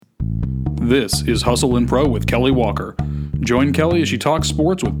This is Hustle and Pro with Kelly Walker. Join Kelly as she talks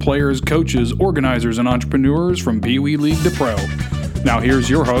sports with players, coaches, organizers, and entrepreneurs from Pee Wee League to Pro. Now here's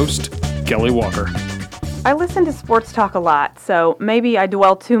your host, Kelly Walker. I listen to sports talk a lot, so maybe I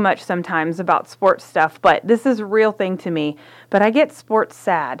dwell too much sometimes about sports stuff, but this is a real thing to me. But I get sports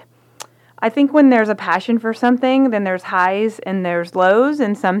sad. I think when there's a passion for something, then there's highs and there's lows,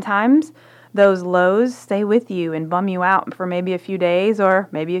 and sometimes those lows stay with you and bum you out for maybe a few days or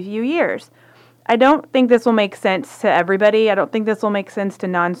maybe a few years. I don't think this will make sense to everybody. I don't think this will make sense to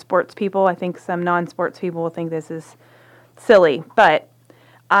non-sports people. I think some non-sports people will think this is silly, but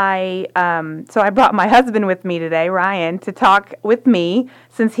I brought my husband with me today, Ryan, to talk with me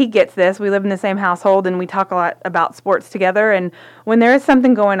since he gets this. We live in the same household and we talk a lot about sports together. And when there is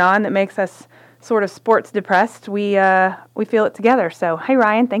something going on that makes us sort of sports depressed, we feel it together. So, hey,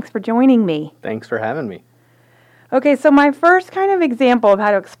 Ryan, thanks for joining me. Thanks for having me. Okay, so my first kind of example of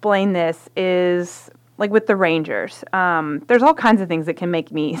how to explain this is like with the Rangers. There's all kinds of things that can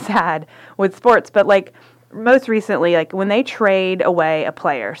make me sad with sports, but like most recently, like when they trade away a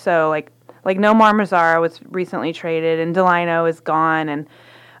player, so like Nomar Mazara was recently traded and Delino is gone, and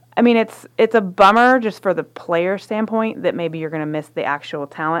I mean it's a bummer just for the player standpoint that maybe you're going to miss the actual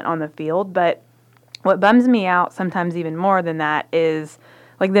talent on the field, but what bums me out sometimes even more than that is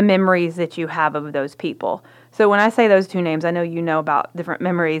like the memories that you have of those people. So when I say those two names, I know you know about different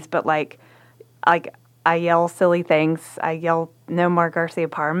memories, but like I yell silly things. I yell Nomar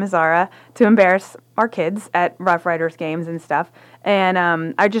Garciaparra Mazara to embarrass our kids at Rough Riders games and stuff. And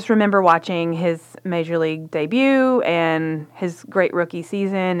I just remember watching his Major League debut and his great rookie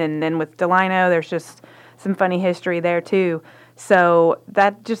season. And then with Delino, there's just some funny history there too. So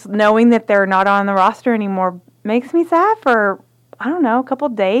that just knowing that they're not on the roster anymore makes me sad for, I don't know, a couple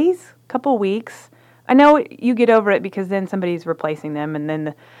days, couple weeks. I know you get over it because then somebody's replacing them, and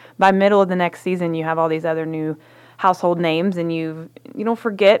then by middle of the next season, you have all these other new household names, and you don't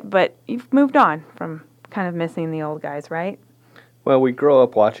forget, but you've moved on from kind of missing the old guys, right? Well, we grow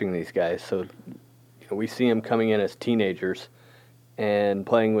up watching these guys, so we see them coming in as teenagers and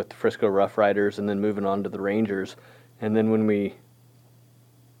playing with the Frisco Rough Riders and then moving on to the Rangers, and then when we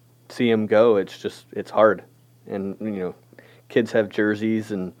see them go, it's hard. And, kids have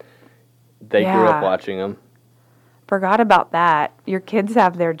jerseys, and they grew up watching them. Forgot about that. Your kids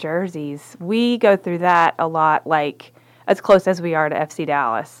have their jerseys. We go through that a lot, like as close as we are to FC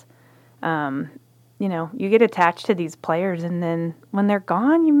Dallas. You get attached to these players, and then when they're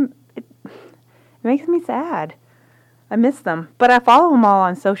gone, it makes me sad. I miss them. But I follow them all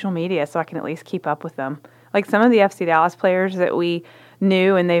on social media, so I can at least keep up with them. Like some of the FC Dallas players that we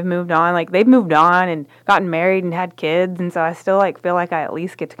knew and they've moved on, like they've moved on and gotten married and had kids, and so I still feel like I at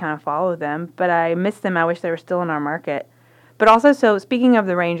least get to kind of follow them, but I miss them. I wish they were still in our market. But also, so speaking of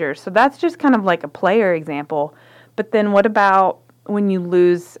the Rangers, so that's just kind of like a player example, but then what about when you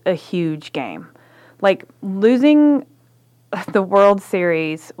lose a huge game? Like losing the World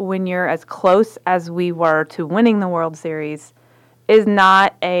Series when you're as close as we were to winning the World Series is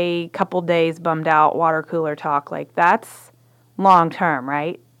not a couple days bummed out water cooler talk. Like that's long term,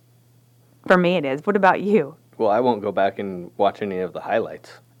 right? For me it is. What about you? Well, I won't go back and watch any of the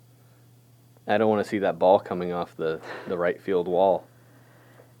highlights. I don't want to see that ball coming off the right field wall.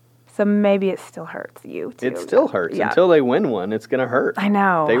 So maybe it still hurts you, too. It still hurts. Yeah. Until they win one, it's going to hurt. I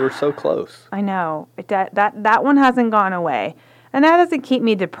know. They were so close. I know. That one hasn't gone away. And that doesn't keep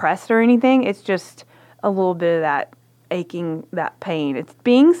me depressed or anything. It's just a little bit of that aching, that pain. It's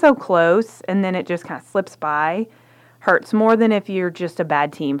being so close, and then it just kind of slips by. Hurts more than if you're just a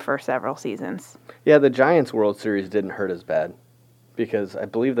bad team for several seasons. Yeah, the Giants World Series didn't hurt as bad because I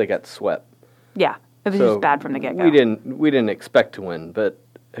believe they got swept. Yeah, it was just bad from the get-go. We didn't expect to win, but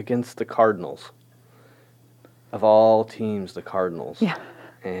against the Cardinals, of all teams, the Cardinals. Yeah.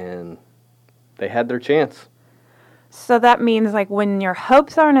 And they had their chance. So that means like when your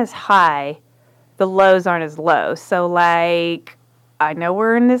hopes aren't as high, the lows aren't as low. So like I know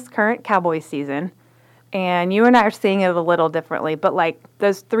we're in this current Cowboys season, and you and I are seeing it a little differently, but like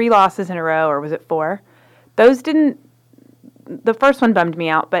those 3 losses in a row, or was it 4? Those didn't, the first one bummed me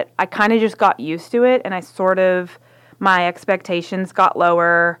out, but I kind of just got used to it, and my expectations got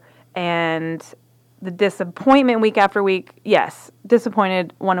lower, and the disappointment week after week, yes,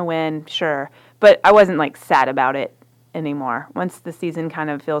 disappointed, want to win, sure, but I wasn't like sad about it anymore. Once the season kind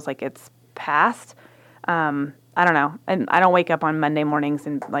of feels like it's past, I don't know. And I don't wake up on Monday mornings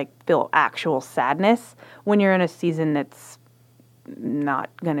and like feel actual sadness when you're in a season that's not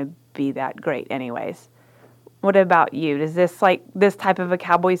going to be that great anyways. What about you? Does this type of a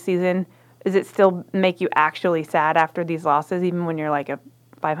Cowboys season, does it still make you actually sad after these losses, even when you're like a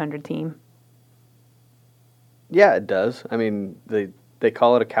 500 team? Yeah, it does. I mean, they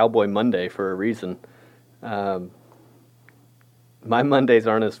call it a Cowboy Monday for a reason. My Mondays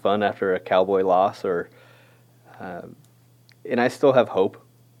aren't as fun after a Cowboy loss, and I still have hope.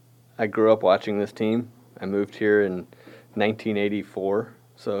 I grew up watching this team. I moved here in 1984,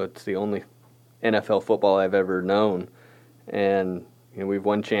 so it's the only NFL football I've ever known. And we've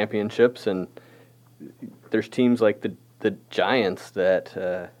won championships, and there's teams like the Giants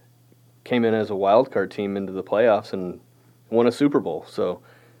that came in as a wild card team into the playoffs and won a Super Bowl. So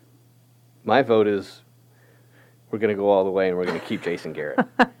my vote is we're going to go all the way and we're going to keep Jason Garrett.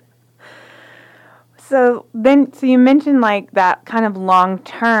 So you mentioned like that kind of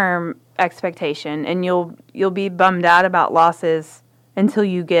long-term expectation, and you'll be bummed out about losses until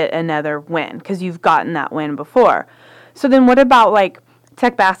you get another win because you've gotten that win before. So then what about like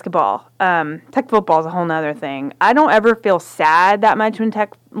Tech basketball? Tech football is a whole nother thing. I don't ever feel sad that much when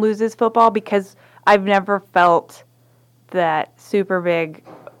Tech loses football because I've never felt that super big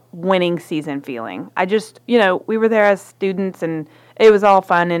winning season feeling. I just, we were there as students and it was all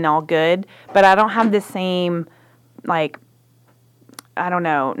fun and all good, but I don't have the same, like, I don't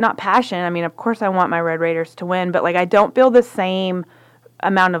know, not passion. I mean, of course I want my Red Raiders to win, but like I don't feel the same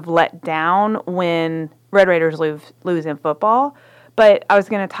amount of let down when Red Raiders lose in football. But I was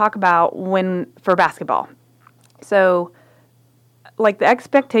going to talk about for basketball. So, like the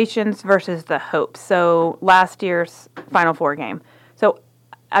expectations versus the hopes. So, last year's Final Four game. So,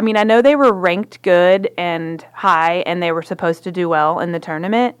 I mean, I know they were ranked good and high, and they were supposed to do well in the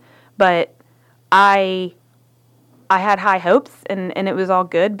tournament, but I had high hopes, and it was all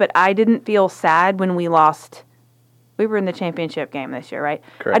good, but I didn't feel sad when we lost. We were in the championship game this year, right?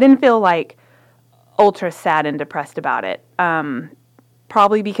 Correct. I didn't feel like ultra sad and depressed about it.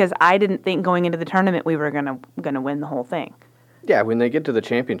 Probably because I didn't think going into the tournament we were gonna win the whole thing. Yeah, when they get to the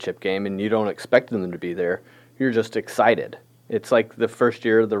championship game and you don't expect them to be there, you're just excited. It's like the first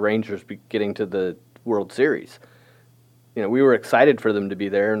year of the Rangers getting to the World Series. We were excited for them to be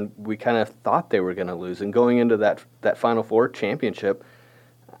there, and we kind of thought they were going to lose. And going into that Final Four championship,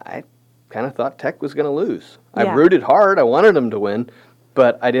 I kind of thought Tech was going to lose. Yeah. I rooted hard. I wanted them to win,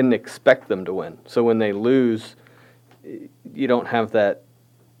 but I didn't expect them to win. So when they lose, you don't have that,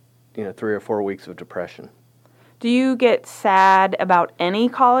 3 or 4 weeks of depression. Do you get sad about any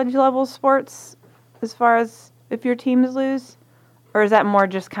college level sports as far as if your teams lose? Or is that more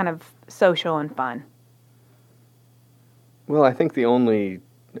just kind of social and fun? Well, I think the only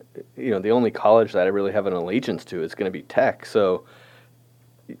college that I really have an allegiance to is going to be Tech. So,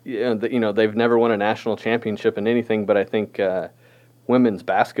 they've never won a national championship in anything, but I think women's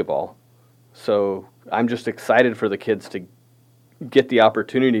basketball. So I'm just excited for the kids to get the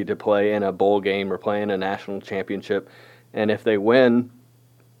opportunity to play in a bowl game or play in a national championship. And if they win,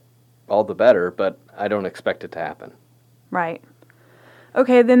 all the better, but I don't expect it to happen. Right.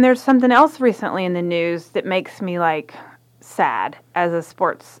 Okay, then there's something else recently in the news that makes me, sad as a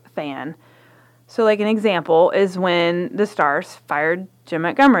sports fan. So, an example is when the Stars fired Jim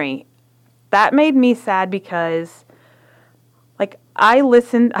Montgomery. That made me sad because,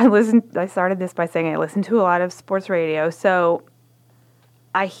 I started this by saying I listen to a lot of sports radio, so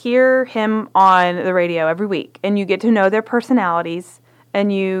I hear him on the radio every week, and you get to know their personalities,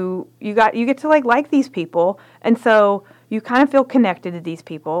 and you get to like these people, and so you kind of feel connected to these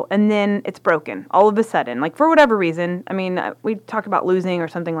people, and then it's broken all of a sudden, for whatever reason. I mean, we talked about losing or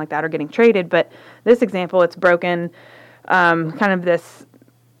something like that or getting traded, but this example, it's broken, kind of this,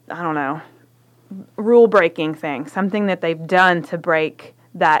 I don't know, rule-breaking thing, something that they've done to break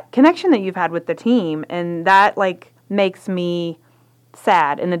that connection that you've had with the team, and that, makes me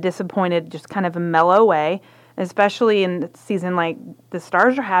sad in a disappointed, just kind of a mellow way, especially in the season like the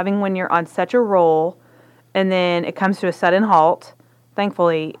Stars are having when you're on such a roll and then it comes to a sudden halt.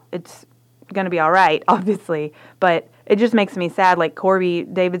 Thankfully, it's going to be all right, obviously, but it just makes me sad. Corby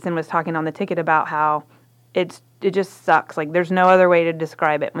Davidson was talking on the ticket about how it just sucks. There's no other way to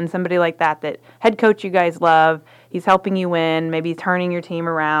describe it. When somebody like that head coach you guys love, he's helping you win, maybe turning your team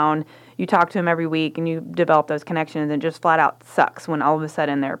around, you talk to him every week and you develop those connections, and just flat out sucks when all of a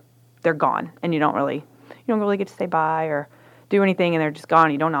sudden they're gone and you don't really get to stay by or do anything, and they're just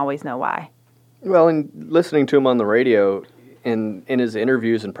gone. You don't always know why. Well, and listening to him on the radio in his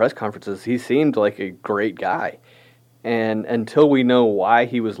interviews and press conferences, he seemed like a great guy. And until we know why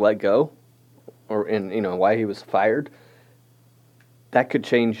he was let go, why he was fired, that could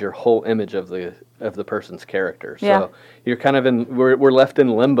change your whole image of the person's character. Yeah. So you're kind of we're left in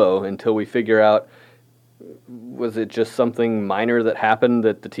limbo until we figure out, was it just something minor that happened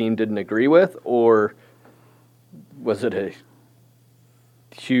that the team didn't agree with, or was it a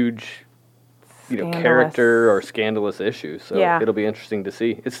huge character or scandalous issues. So it'll be interesting to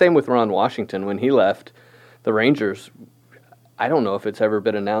see. It's same with Ron Washington. When he left the Rangers, I don't know if it's ever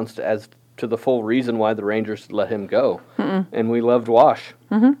been announced as to the full reason why the Rangers let him go. And we loved Wash.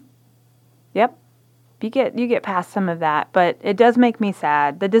 Yep. You get past some of that, but it does make me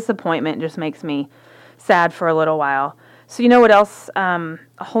sad. The disappointment just makes me sad for a little while. So you know what else? A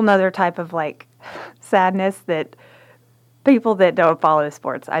whole nother type of like sadness that people that don't follow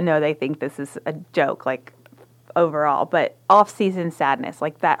sports, I know they think this is a joke, like overall, but off-season sadness,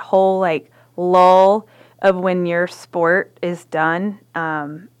 like that whole like lull of when your sport is done.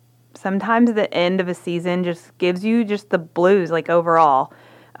 Sometimes the end of a season just gives you just the blues, like overall.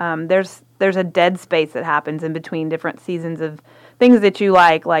 There's a dead space that happens in between different seasons of things that you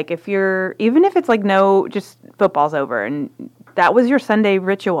like even if it's like just football's over and that was your Sunday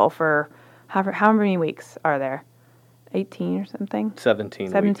ritual for how many weeks are there? 18 or something?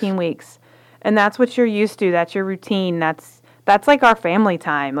 17 weeks. And that's what you're used to. That's your routine. That's like our family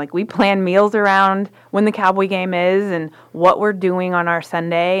time. Like we plan meals around when the Cowboy game is and what we're doing on our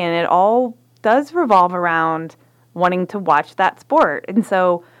Sunday. And it all does revolve around wanting to watch that sport. And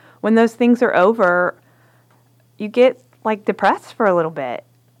so when those things are over, you get like depressed for a little bit,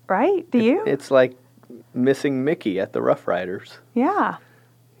 right? Do you? It's like missing Mickey at the Rough Riders. Yeah.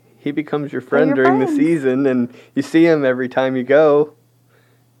 He becomes your friend during the season, and you see him every time you go.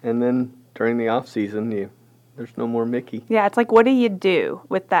 And then during the off season, there's no more Mickey. Yeah, it's like, what do you do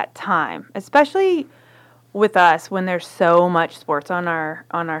with that time? Especially with us when there's so much sports on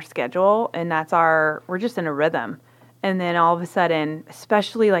our schedule, and we're just in a rhythm. And then all of a sudden,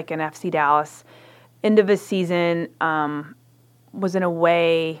 especially like in FC Dallas, end of a season was an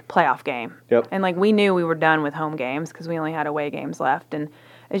away playoff game. Yep. And like we knew we were done with home games because we only had away games left, and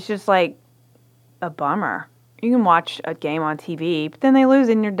it's just like a bummer. You can watch a game on TV, but then they lose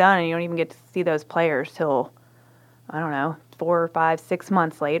and you're done and you don't even get to see those players till, I don't know, 4 or 5, 6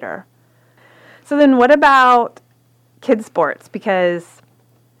 months later. So then what about kids' sports? Because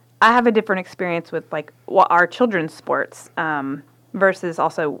I have a different experience with like our children's sports versus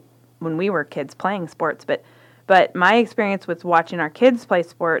also when we were kids playing sports. But my experience with watching our kids play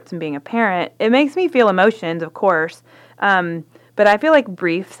sports and being a parent, it makes me feel emotions, of course. But I feel like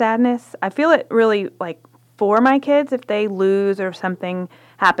brief sadness. I feel it really like for my kids if they lose or something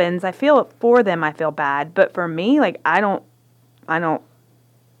happens. I feel it for them. I feel bad. But for me, like I don't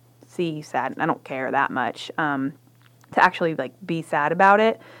see sad. I don't care that much to actually like be sad about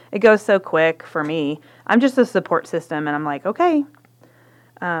it. It goes so quick for me. I'm just a support system, and I'm like, okay,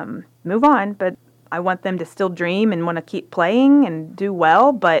 move on. But I want them to still dream and want to keep playing and do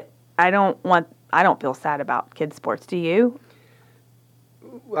well. But I don't feel sad about kids' sports. Do you?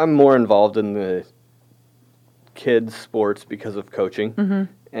 I'm more involved in the kids' sports because of coaching,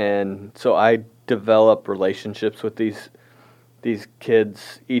 and so I develop relationships with these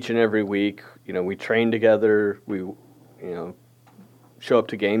kids each and every week. We train together. We, show up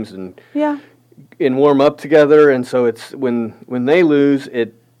to games and warm up together. And so it's when they lose,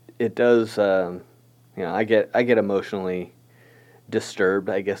 it does. I get emotionally disturbed,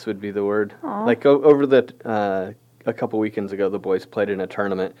 I guess would be the word. Aww. Like over a couple weekends ago, the boys played in a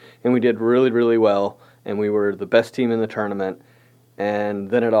tournament, and we did really, really well, and we were the best team in the tournament, and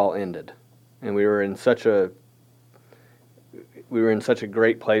then it all ended. And we were in such a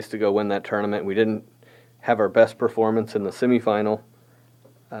great place to go win that tournament. We didn't have our best performance in the semifinal.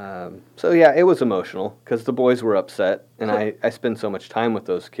 So yeah, it was emotional because the boys were upset, and I spend so much time with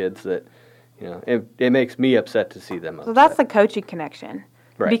those kids that, it makes me upset to see them upset. So that's the coaching connection.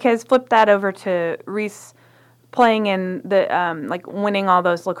 Right. Because flip that over to Reese playing in the, winning all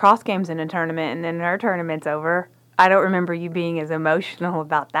those lacrosse games in a tournament, and then her tournament's over. I don't remember you being as emotional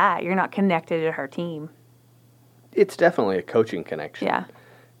about that. You're not connected to her team. It's definitely a coaching connection. Yeah.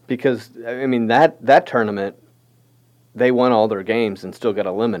 Because, that tournament, they won all their games and still got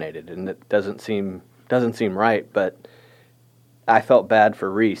eliminated, and it doesn't seem right, but I felt bad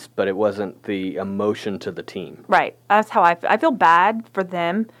for Reese, but it wasn't the emotion to the team. Right. That's how I feel bad for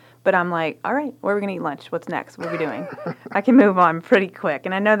them, but I'm like, all right, where are we going to eat lunch? What's next? What are we doing? I can move on pretty quick,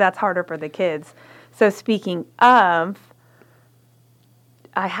 and I know that's harder for the kids. So speaking of,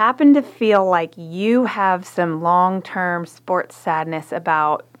 I happen to feel like you have some long-term sports sadness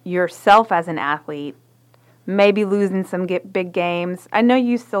about yourself as an athlete, maybe losing some big games. I know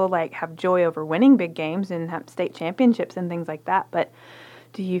you still have joy over winning big games and have state championships and things like that, but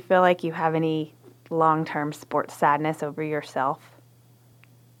do you feel like you have any long-term sports sadness over yourself?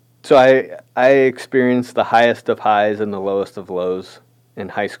 So I experienced the highest of highs and the lowest of lows in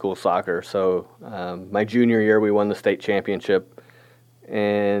high school soccer. So my junior year, we won the state championship,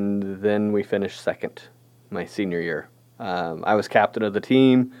 and then we finished second my senior year. I was captain of the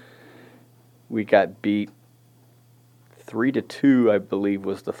team. We got beat 3-2, I believe,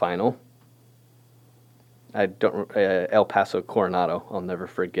 was the final. El Paso Coronado. I'll never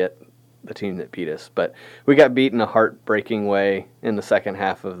forget the team that beat us. But we got beat in a heartbreaking way in the second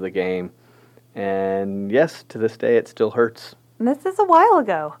half of the game. And yes, to this day, it still hurts. This is a while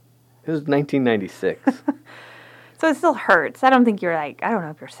ago. It was 1996. So it still hurts. I don't think you're I don't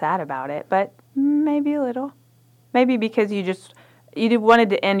know if you're sad about it, but maybe a little. Maybe because you wanted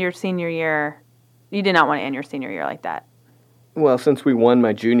to end your senior year. You did not want to end your senior year like that. Well, since we won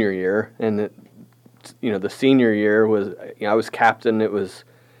my junior year, and the senior year was, I was captain. It was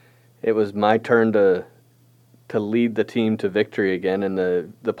my turn to lead the team to victory again, and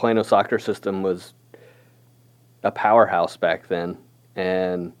the Plano soccer system was a powerhouse back then,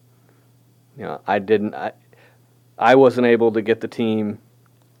 and I wasn't able to get the team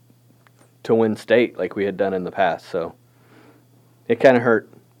to win state like we had done in the past, so it kind of hurt.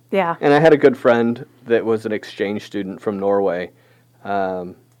 Yeah. And I had a good friend that was an exchange student from Norway,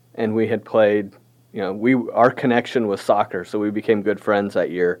 and we had played, our connection was soccer, so we became good friends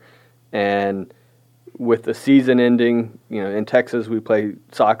that year. And with the season ending, in Texas we play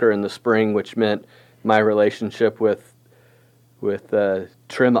soccer in the spring, which meant my relationship with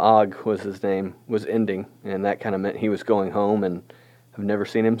Trim Og was his name, was ending, and that kind of meant he was going home, and I've never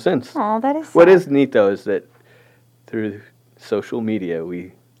seen him since. Oh, that is sad. What is neat, though, is that through social media,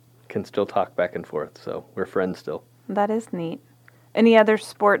 we can still talk back and forth, so we're friends still. That is neat. Any other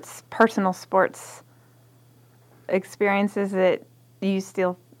personal sports experiences that you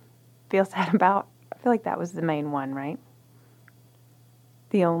still feel sad about? I feel like that was the main one, right?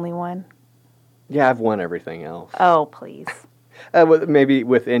 The only one? Yeah, I've won everything else. Oh, please. Maybe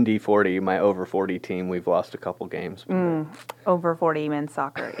with ND40, my over 40 team, we've lost a couple games. Over 40 men's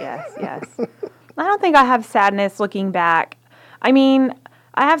soccer, yes. I don't think I have sadness looking back. I mean,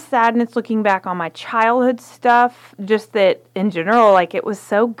 I have sadness looking back on my childhood stuff, just that in general, it was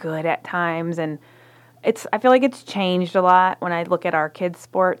so good at times, and I feel like it's changed a lot when I look at our kids'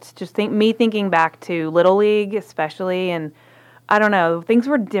 sports. Just thinking back to Little League especially, and I don't know, things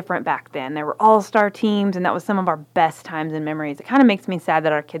were different back then. There were all-star teams, and that was some of our best times and memories. It kind of makes me sad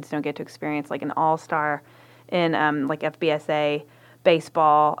that our kids don't get to experience an all-star in FBSA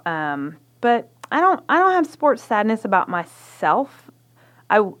baseball. But I don't have sports sadness about myself.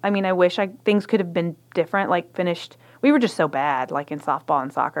 I mean, I wish things could have been different. We were just so bad, in softball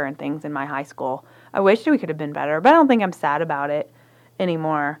and soccer and things in my high school. I wish we could have been better, but I don't think I'm sad about it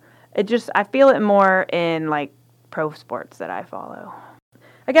anymore. I feel it more in pro sports that I follow.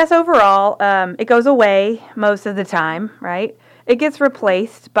 I guess overall, it goes away most of the time, right? It gets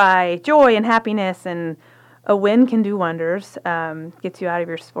replaced by joy and happiness, and a win can do wonders. Gets you out of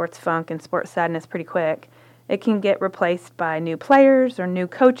your sports funk and sports sadness pretty quick. It can get replaced by new players or new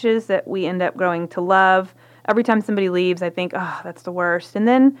coaches that we end up growing to love. Every time somebody leaves, I think, oh, that's the worst. And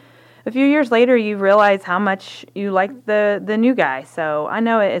then a few years later, you realize how much you like the new guy. So I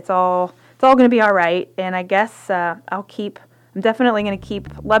know it's all going to be all right. And I guess I'm definitely going to keep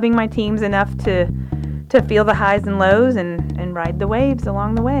loving my teams enough to feel the highs and lows and ride the waves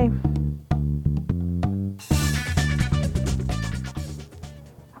along the way.